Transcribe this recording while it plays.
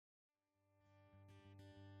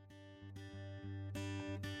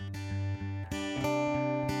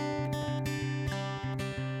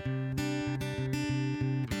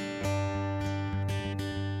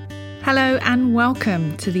Hello and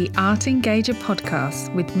welcome to the Art Engager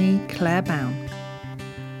podcast with me, Claire Bown.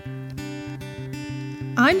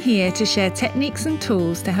 I'm here to share techniques and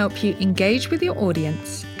tools to help you engage with your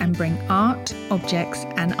audience and bring art, objects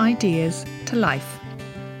and ideas to life.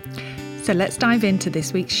 So let's dive into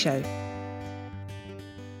this week's show.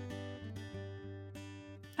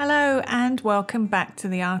 Hello and welcome back to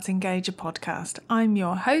the Art Engager podcast. I'm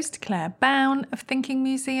your host, Claire Bown of Thinking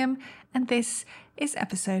Museum, and this is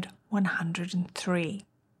episode 103.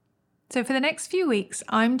 So for the next few weeks,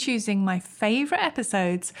 I'm choosing my favourite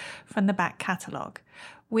episodes from the back catalogue.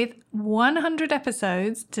 With 100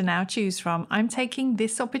 episodes to now choose from, I'm taking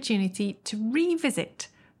this opportunity to revisit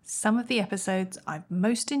some of the episodes I've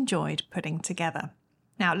most enjoyed putting together.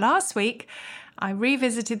 Now, last week, I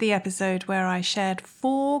revisited the episode where I shared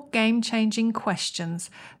 4 game-changing questions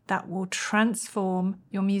that will transform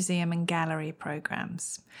your museum and gallery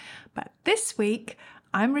programs. But this week,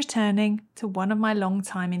 I'm returning to one of my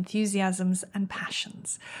long-time enthusiasms and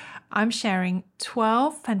passions. I'm sharing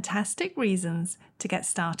 12 fantastic reasons to get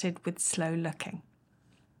started with slow looking.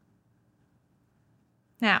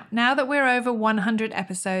 Now that we're over 100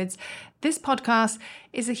 episodes, this podcast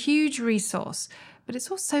is a huge resource, but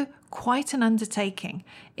it's also quite an undertaking.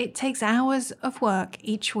 It takes hours of work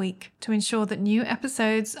each week to ensure that new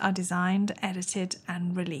episodes are designed, edited,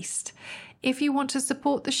 and released. If you want to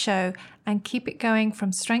support the show and keep it going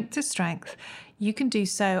from strength to strength, you can do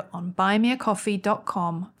so on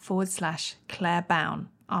buymeacoffee.com/Claire Bown.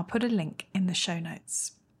 I'll put a link in the show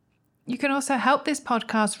notes. You can also help this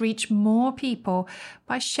podcast reach more people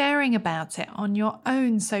by sharing about it on your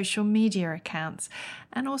own social media accounts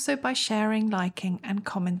and also by sharing, liking and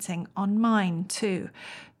commenting on mine too.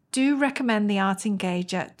 Do recommend the Art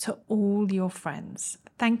Engager to all your friends.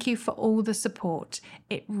 Thank you for all the support.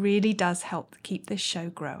 It really does help keep this show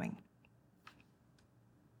growing.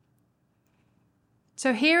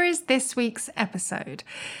 So here is this week's episode.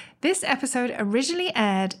 This episode originally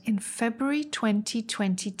aired in February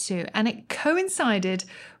 2022 and it coincided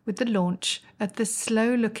with the launch of the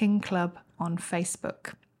Slow Looking Club on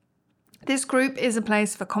Facebook. This group is a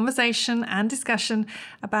place for conversation and discussion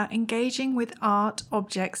about engaging with art,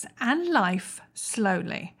 objects and life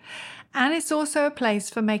slowly. And it's also a place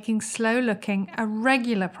for making slow looking a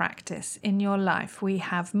regular practice in your life. We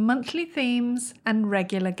have monthly themes and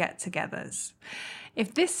regular get-togethers.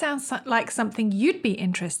 If this sounds like something you'd be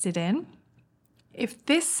interested in,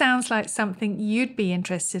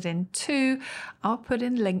 too, I'll put a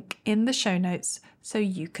link in the show notes so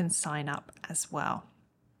you can sign up as well.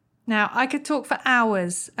 Now, I could talk for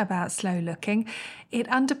hours about slow looking. It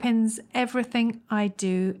underpins everything I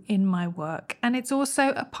do in my work, and it's also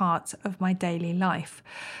a part of my daily life.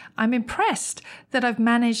 I'm impressed that I've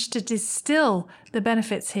managed to distill the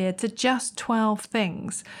benefits here to just 12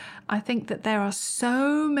 things. I think that there are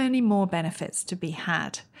so many more benefits to be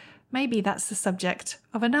had. Maybe that's the subject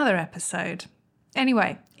of another episode.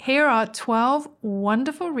 Anyway, here are 12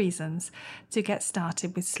 wonderful reasons to get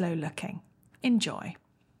started with slow looking. Enjoy.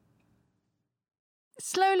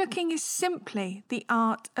 Slow looking is simply the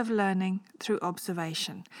art of learning through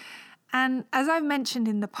observation. And as I've mentioned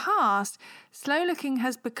in the past, slow looking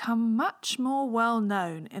has become much more well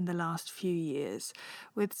known in the last few years,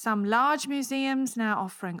 with some large museums now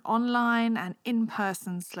offering online and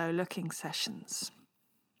in-person slow looking sessions.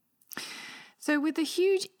 So with the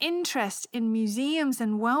huge interest in museums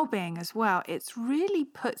and well-being as well, it's really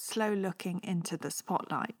put slow looking into the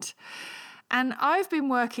spotlight. And I've been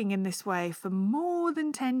working in this way for more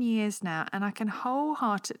than 10 years now, and I can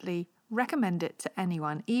wholeheartedly recommend it to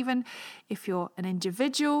anyone, even if you're an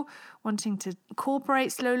individual wanting to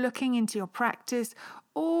incorporate slow looking into your practice,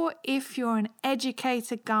 or if you're an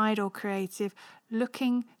educator, guide, or creative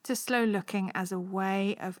looking to slow looking as a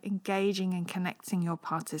way of engaging and connecting your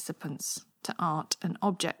participants to art and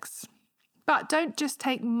objects. But don't just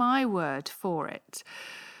take my word for it.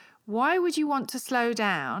 Why would you want to slow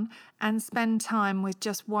down and spend time with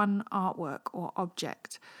just one artwork or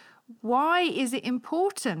object? Why is it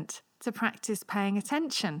important to practice paying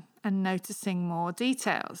attention and noticing more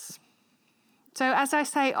details? So, as I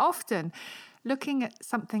say often, looking at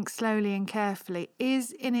something slowly and carefully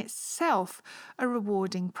is in itself a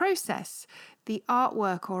rewarding process. The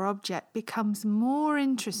artwork or object becomes more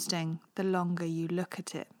interesting the longer you look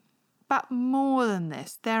at it. But more than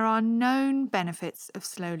this, there are known benefits of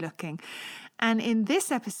slow looking. And in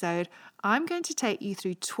this episode, I'm going to take you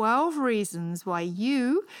through 12 reasons why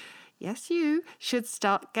you, yes, you, should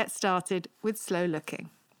get started with slow looking.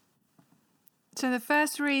 So the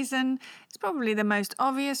first reason, it's probably the most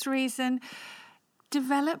obvious reason,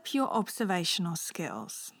 develop your observational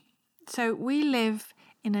skills. So we live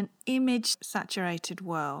in an image-saturated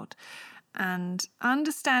world, and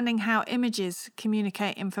understanding how images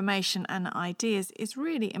communicate information and ideas is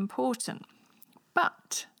really important.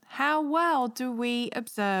 But how well do we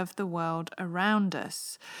observe the world around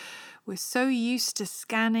us? We're so used to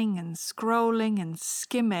scanning and scrolling and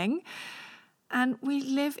skimming, and we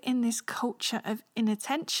live in this culture of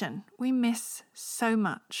inattention. We miss so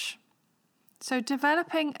much. So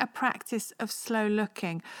developing a practice of slow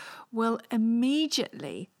looking will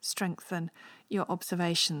immediately strengthen your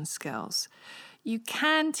observation skills. You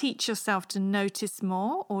can teach yourself to notice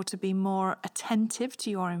more or to be more attentive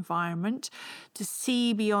to your environment, to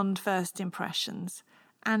see beyond first impressions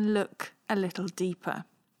and look a little deeper.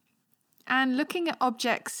 And looking at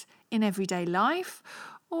objects in everyday life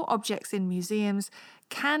or objects in museums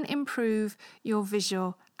can improve your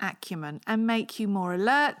visual acumen and make you more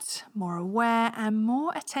alert, more aware, and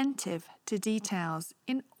more attentive to details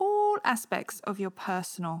in all aspects of your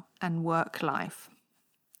personal and work life.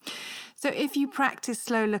 So if you practice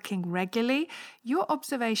slow looking regularly, your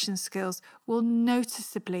observation skills will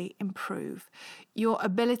noticeably improve. Your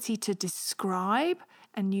ability to describe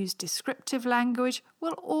and use descriptive language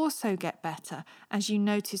will also get better as you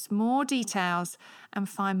notice more details and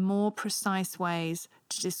find more precise ways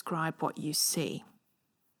to describe what you see.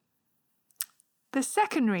 The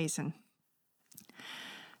second reason,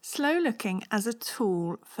 slow looking as a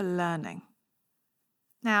tool for learning.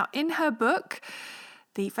 Now, in her book,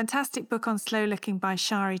 the fantastic book on slow looking by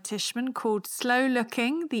Shari Tishman called Slow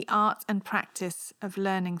Looking, The Art and Practice of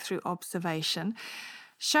Learning Through Observation,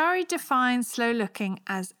 Shari defines slow looking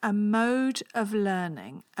as a mode of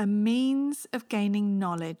learning, a means of gaining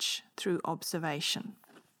knowledge through observation.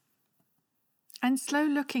 And slow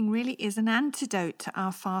looking really is an antidote to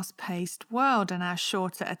our fast-paced world and our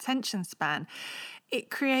shorter attention span. It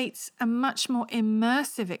creates a much more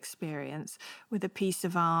immersive experience with a piece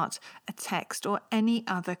of art, a text, or any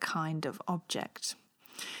other kind of object.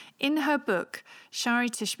 In her book, Shari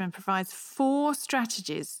Tishman provides 4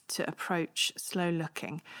 strategies to approach slow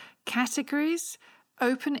looking: categories,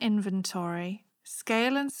 open inventory,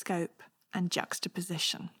 scale and scope, and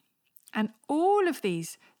juxtaposition. And all of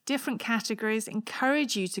these different categories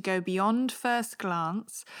encourage you to go beyond first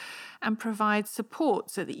glance and provide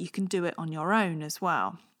support so that you can do it on your own as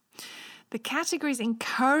well. The categories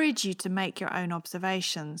encourage you to make your own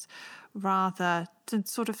observations rather than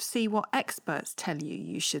sort of see what experts tell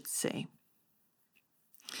you should see.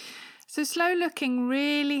 So slow looking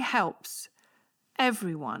really helps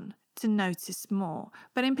everyone to notice more.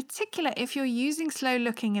 But in particular, if you're using slow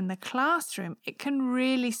looking in the classroom, it can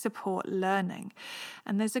really support learning.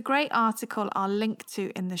 And there's a great article I'll link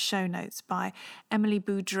to in the show notes by Emily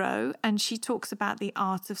Boudreau, and she talks about the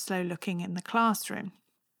art of slow looking in the classroom.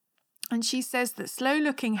 And she says that slow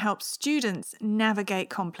looking helps students navigate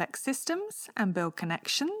complex systems and build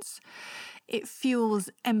connections. It fuels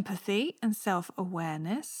empathy and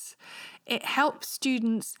self-awareness. It helps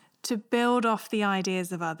students to build off the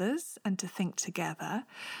ideas of others and to think together.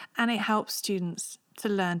 And it helps students to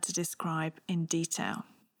learn to describe in detail.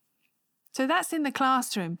 So that's in the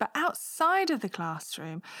classroom, but outside of the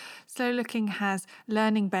classroom, slow looking has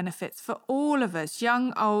learning benefits for all of us,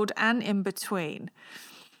 young, old, and in between.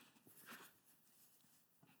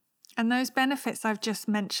 And those benefits I've just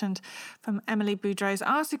mentioned from Emily Boudreau's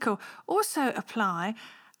article also apply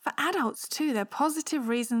for adults too. There are positive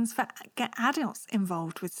reasons for get adults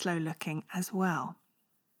involved with slow looking as well.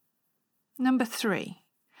 Number 3,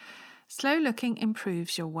 slow looking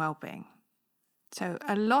improves your well-being. So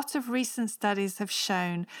a lot of recent studies have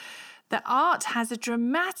shown that art has a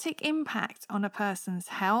dramatic impact on a person's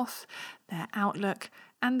health, their outlook,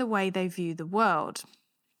 and the way they view the world.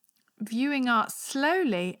 Viewing art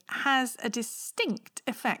slowly has a distinct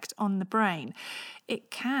effect on the brain. It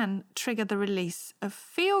can trigger the release of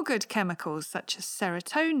feel-good chemicals such as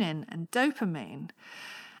serotonin and dopamine.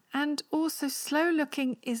 And also, slow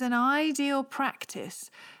looking is an ideal practice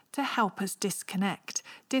to help us disconnect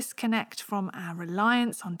from our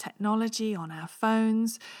reliance on technology, on our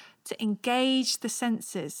phones, to engage the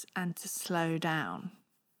senses and to slow down.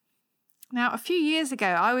 Now, a few years ago,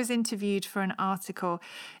 I was interviewed for an article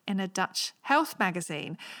in a Dutch health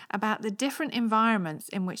magazine about the different environments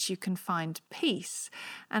in which you can find peace.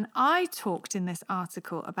 And I talked in this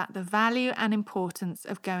article about the value and importance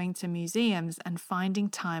of going to museums and finding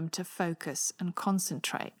time to focus and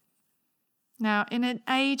concentrate. Now, in an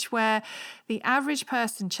age where the average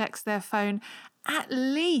person checks their phone at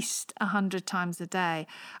least 100 times a day,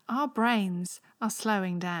 our brains are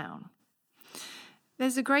slowing down.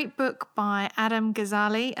 There's a great book by Adam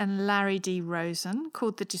Gazzaley and Larry D. Rosen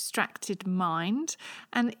called The Distracted Mind.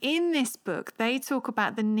 And in this book, they talk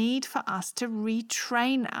about the need for us to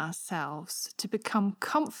retrain ourselves to become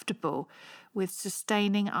comfortable with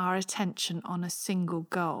sustaining our attention on a single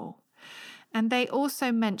goal. And they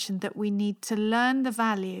also mentioned that we need to learn the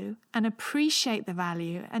value and appreciate the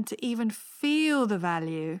value and to even feel the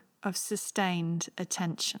value of sustained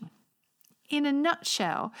attention. In a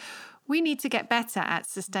nutshell, we need to get better at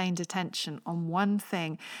sustained attention on one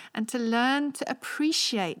thing and to learn to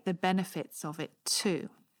appreciate the benefits of it too.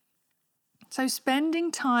 So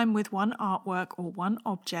spending time with one artwork or one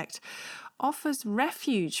object offers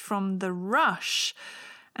refuge from the rush,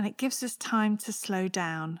 and it gives us time to slow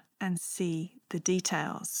down and see the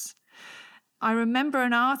details. I remember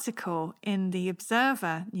an article in the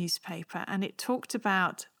Observer newspaper, and it talked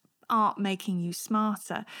about art making you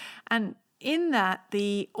smarter. And in that,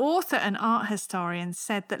 the author and art historian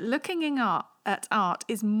said that looking at art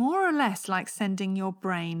is more or less like sending your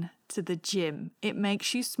brain to the gym. It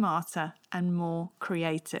makes you smarter and more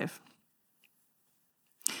creative.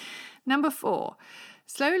 Number 4,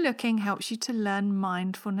 slow looking helps you to learn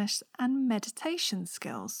mindfulness and meditation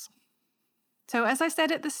skills. So as I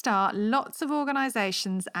said at the start, lots of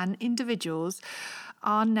organisations and individuals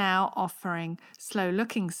are now offering slow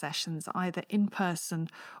looking sessions, either in person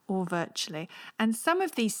or virtually. And some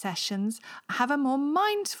of these sessions have a more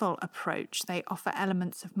mindful approach. They offer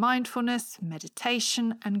elements of mindfulness,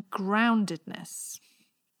 meditation, and groundedness.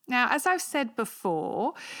 Now, as I've said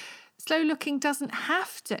before, slow looking doesn't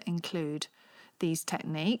have to include these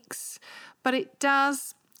techniques, but it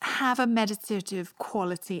does have a meditative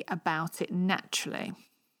quality about it naturally.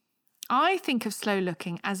 I think of slow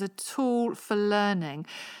looking as a tool for learning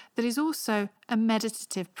that is also a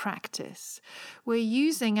meditative practice. We're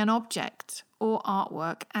using an object or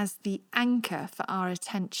artwork as the anchor for our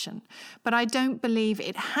attention, but I don't believe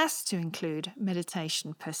it has to include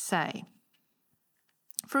meditation per se.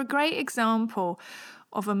 For a great example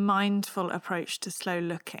of a mindful approach to slow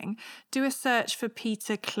looking, do a search for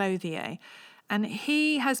Peter Clothier. And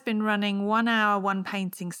he has been running 1 hour, one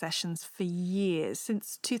painting sessions for years,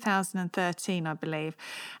 since 2013, I believe.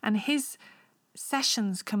 And his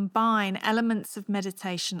sessions combine elements of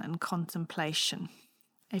meditation and contemplation.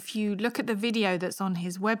 If you look at the video that's on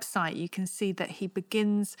his website, you can see that he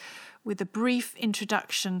begins with a brief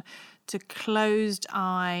introduction to closed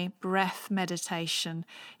eye breath meditation.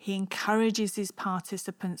 He encourages his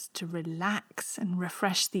participants to relax and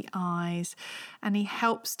refresh the eyes, and he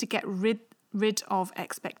helps to get rid of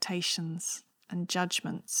expectations and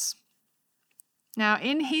judgments. Now,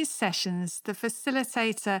 in his sessions, the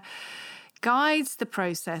facilitator guides the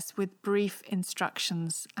process with brief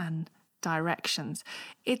instructions and directions.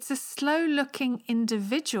 It's a slow-looking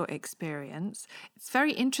individual experience. It's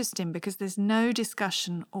very interesting because there's no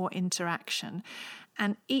discussion or interaction,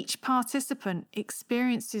 and each participant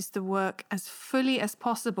experiences the work as fully as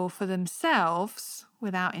possible for themselves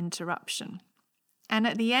without interruption. And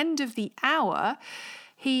at the end of the hour,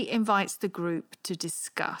 he invites the group to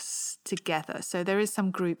discuss together. So there is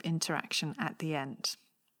some group interaction at the end.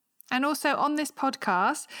 And also on this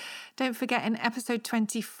podcast, don't forget in episode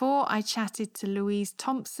 24, I chatted to Louise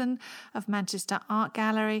Thompson of Manchester Art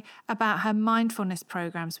Gallery about her mindfulness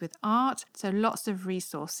programs with art. So lots of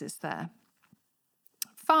resources there.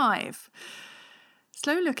 5,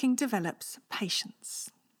 slow looking develops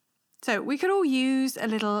patience. So we could all use a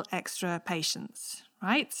little extra patience,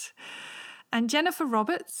 right? And Jennifer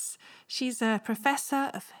Roberts, she's a professor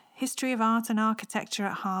of history of art and architecture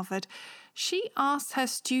at Harvard. She asks her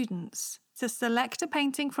students to select a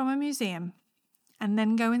painting from a museum and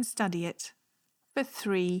then go and study it for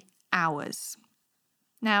 3 hours.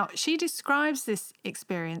 Now, she describes this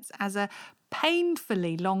experience as a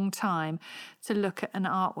painfully long time to look at an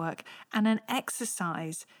artwork and an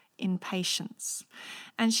exercise in patience.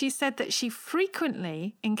 And she said that she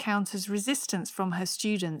frequently encounters resistance from her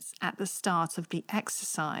students at the start of the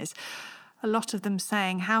exercise. A lot of them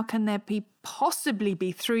saying, how can there possibly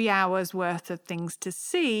be 3 hours worth of things to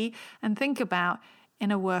see and think about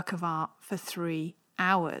in a work of art for 3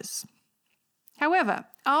 hours? However,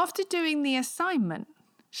 after doing the assignment,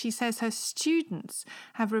 she says her students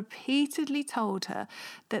have repeatedly told her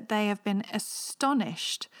that they have been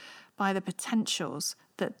astonished by the potentials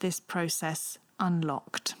that this process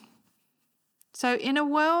unlocked. So in a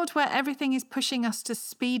world where everything is pushing us to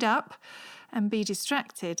speed up and be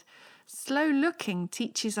distracted, slow looking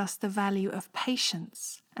teaches us the value of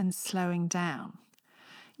patience and slowing down.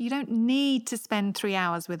 You don't need to spend 3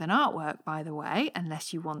 hours with an artwork, by the way,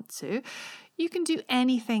 unless you want to. You can do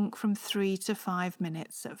anything from 3 to 5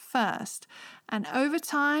 minutes at first. And over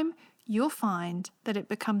time, you'll find that it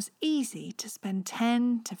becomes easy to spend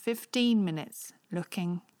 10 to 15 minutes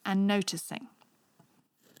looking and noticing.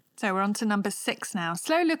 So we're on to number 6 now.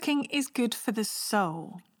 Slow looking is good for the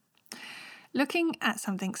soul. Looking at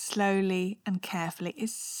something slowly and carefully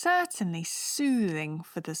is certainly soothing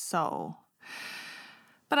for the soul.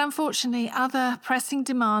 But unfortunately, other pressing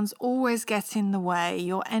demands always get in the way,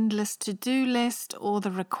 your endless to-do list or the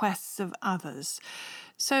requests of others.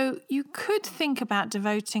 So you could think about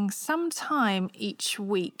devoting some time each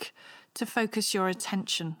week to focus your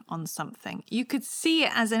attention on something. You could see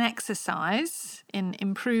it as an exercise in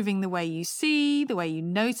improving the way you see, the way you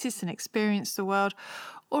notice and experience the world,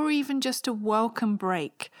 or even just a welcome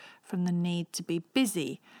break from the need to be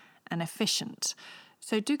busy and efficient.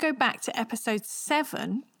 So do go back to episode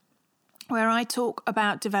 7, where I talk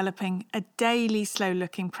about developing a daily slow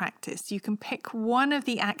looking practice. You can pick one of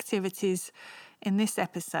the activities in this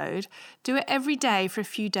episode, do it every day for a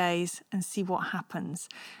few days and see what happens.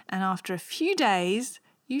 And after a few days,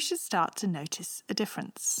 you should start to notice a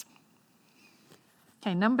difference.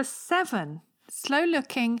 Okay, number 7, slow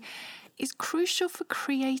looking is crucial for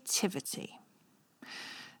creativity.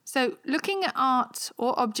 So looking at art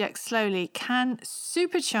or objects slowly can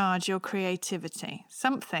supercharge your creativity,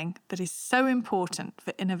 something that is so important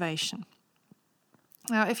for innovation.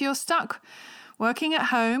 Now, if you're stuck working at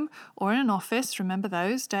home or in an office, remember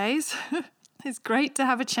those days, it's great to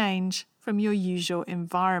have a change from your usual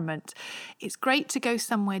environment. It's great to go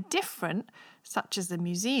somewhere different, such as a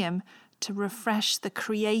museum, to refresh the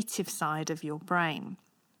creative side of your brain.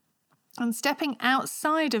 And stepping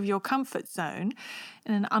outside of your comfort zone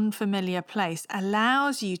in an unfamiliar place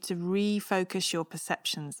allows you to refocus your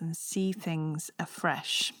perceptions and see things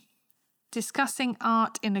afresh. Discussing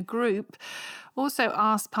art in a group also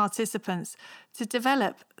asks participants to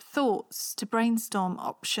develop thoughts, to brainstorm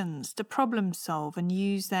options, to problem solve and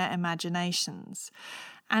use their imaginations.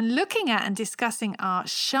 And looking at and discussing art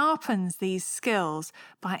sharpens these skills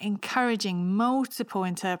by encouraging multiple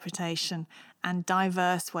interpretation and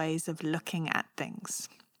diverse ways of looking at things.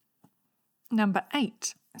 Number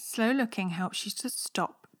 8, slow looking helps you to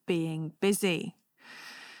stop being busy.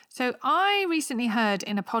 So I recently heard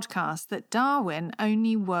in a podcast that Darwin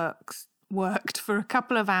only worked for a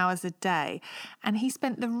couple of hours a day, and he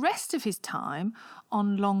spent the rest of his time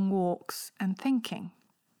on long walks and thinking.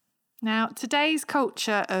 Now, today's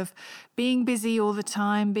culture of being busy all the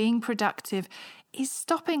time, being productive, is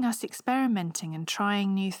stopping us experimenting and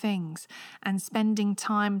trying new things and spending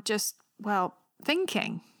time just,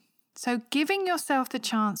 thinking. So giving yourself the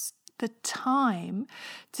time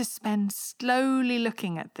to spend slowly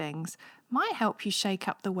looking at things might help you shake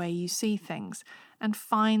up the way you see things and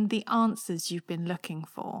find the answers you've been looking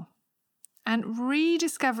for. And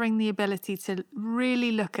rediscovering the ability to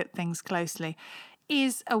really look at things closely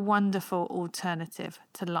is a wonderful alternative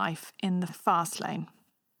to life in the fast lane.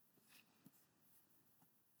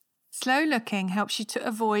 Slow looking helps you to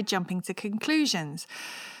avoid jumping to conclusions.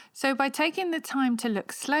 So by taking the time to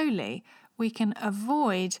look slowly, we can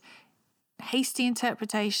avoid hasty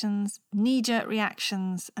interpretations, knee-jerk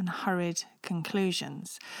reactions, and hurried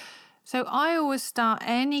conclusions. So I always start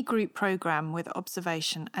any group program with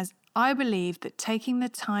observation, as I believe that taking the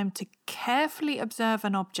time to carefully observe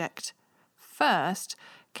an object first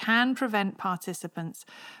can prevent participants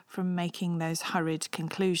from making those hurried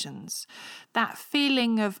conclusions. That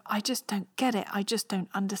feeling of, I just don't get it, I just don't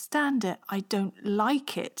understand it, I don't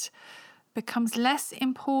like it, becomes less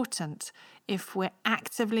important if we're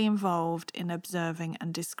actively involved in observing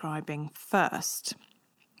and describing first.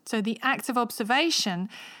 So the act of observation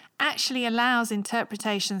actually allows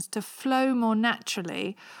interpretations to flow more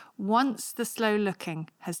naturally once the slow looking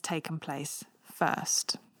has taken place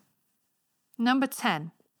first. Number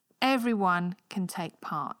 10, everyone can take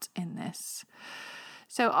part in this.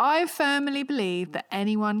 So I firmly believe that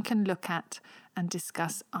anyone can look at and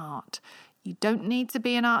discuss art. You don't need to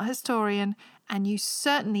be an art historian, and you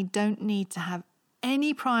certainly don't need to have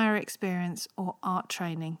any prior experience or art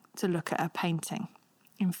training to look at a painting.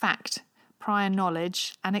 In fact, prior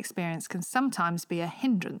knowledge and experience can sometimes be a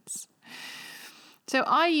hindrance. So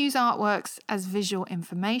I use artworks as visual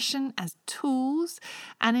information, as tools,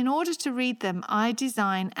 and in order to read them, I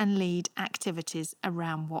design and lead activities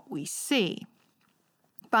around what we see.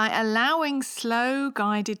 By allowing slow,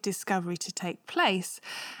 guided discovery to take place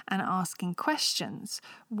and asking questions,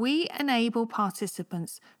 we enable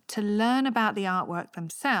participants to learn about the artwork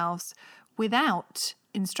themselves without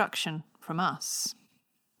instruction from us.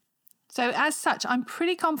 So as such, I'm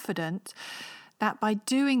pretty confident that by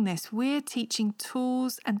doing this, we're teaching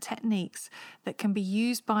tools and techniques that can be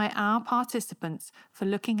used by our participants for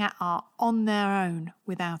looking at art on their own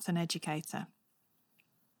without an educator.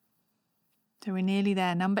 So we're nearly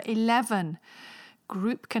there. Number 11,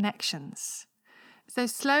 group connections. So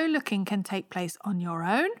slow looking can take place on your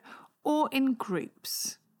own or in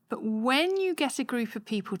groups. But when you get a group of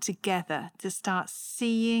people together to start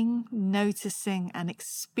seeing, noticing, and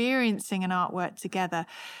experiencing an artwork together,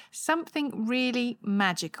 something really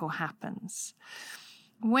magical happens.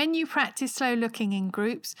 When you practice slow looking in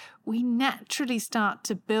groups, we naturally start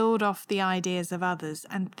to build off the ideas of others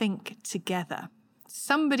and think together.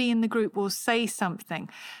 Somebody in the group will say something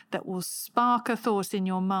that will spark a thought in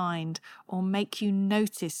your mind or make you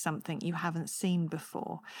notice something you haven't seen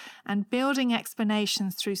before. And building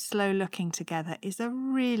explanations through slow looking together is a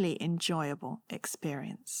really enjoyable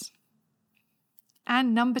experience.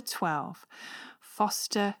 And number 12,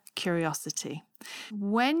 foster curiosity.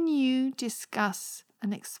 When you discuss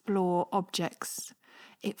and explore objects,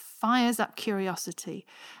 it fires up curiosity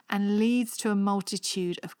and leads to a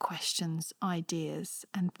multitude of questions, ideas,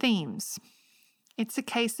 and themes. It's a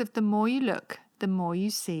case of the more you look, the more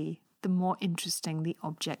you see, the more interesting the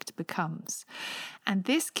object becomes. And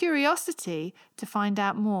this curiosity to find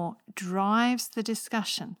out more drives the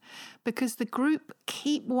discussion because the group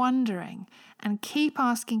keep wondering and keep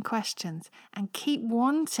asking questions and keep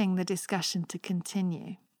wanting the discussion to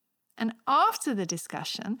continue. And after the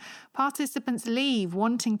discussion, participants leave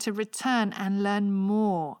wanting to return and learn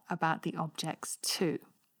more about the objects too.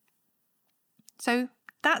 So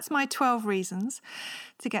that's my 12 reasons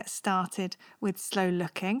to get started with slow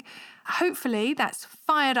looking. Hopefully that's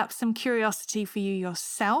fired up some curiosity for you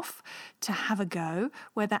yourself to have a go,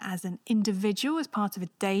 whether as an individual, as part of a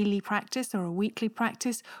daily practice or a weekly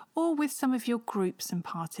practice, or with some of your groups and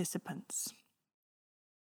participants.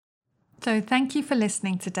 So thank you for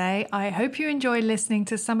listening today. I hope you enjoyed listening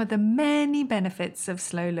to some of the many benefits of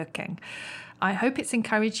slow looking. I hope it's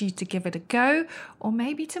encouraged you to give it a go, or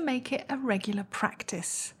maybe to make it a regular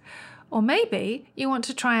practice. Or maybe you want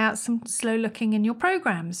to try out some slow looking in your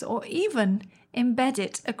programs, or even embed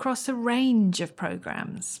it across a range of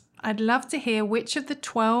programs. I'd love to hear which of the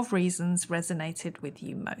 12 reasons resonated with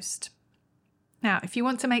you most. Now, if you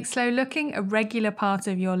want to make slow looking a regular part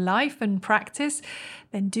of your life and practice,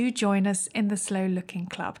 then do join us in the Slow Looking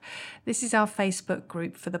Club. This is our Facebook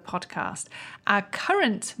group for the podcast. Our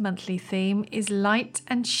current monthly theme is light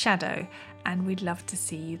and shadow, and we'd love to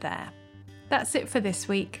see you there. That's it for this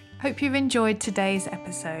week. Hope you've enjoyed today's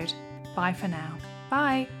episode. Bye for now.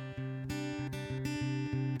 Bye.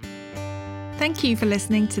 Thank you for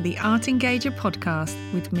listening to the Art Engager podcast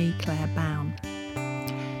with me, Claire Bown.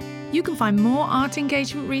 You can find more art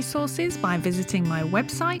engagement resources by visiting my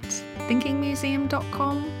website,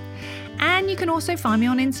 thinkingmuseum.com. And you can also find me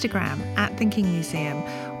on Instagram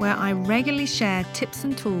 @thinkingmuseum, where I regularly share tips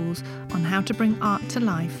and tools on how to bring art to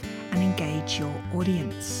life and engage your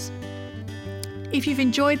audience. If you've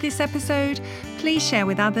enjoyed this episode, please share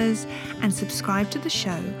with others and subscribe to the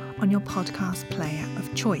show on your podcast player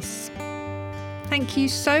of choice. Thank you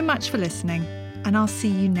so much for listening, and I'll see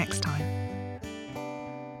you next time.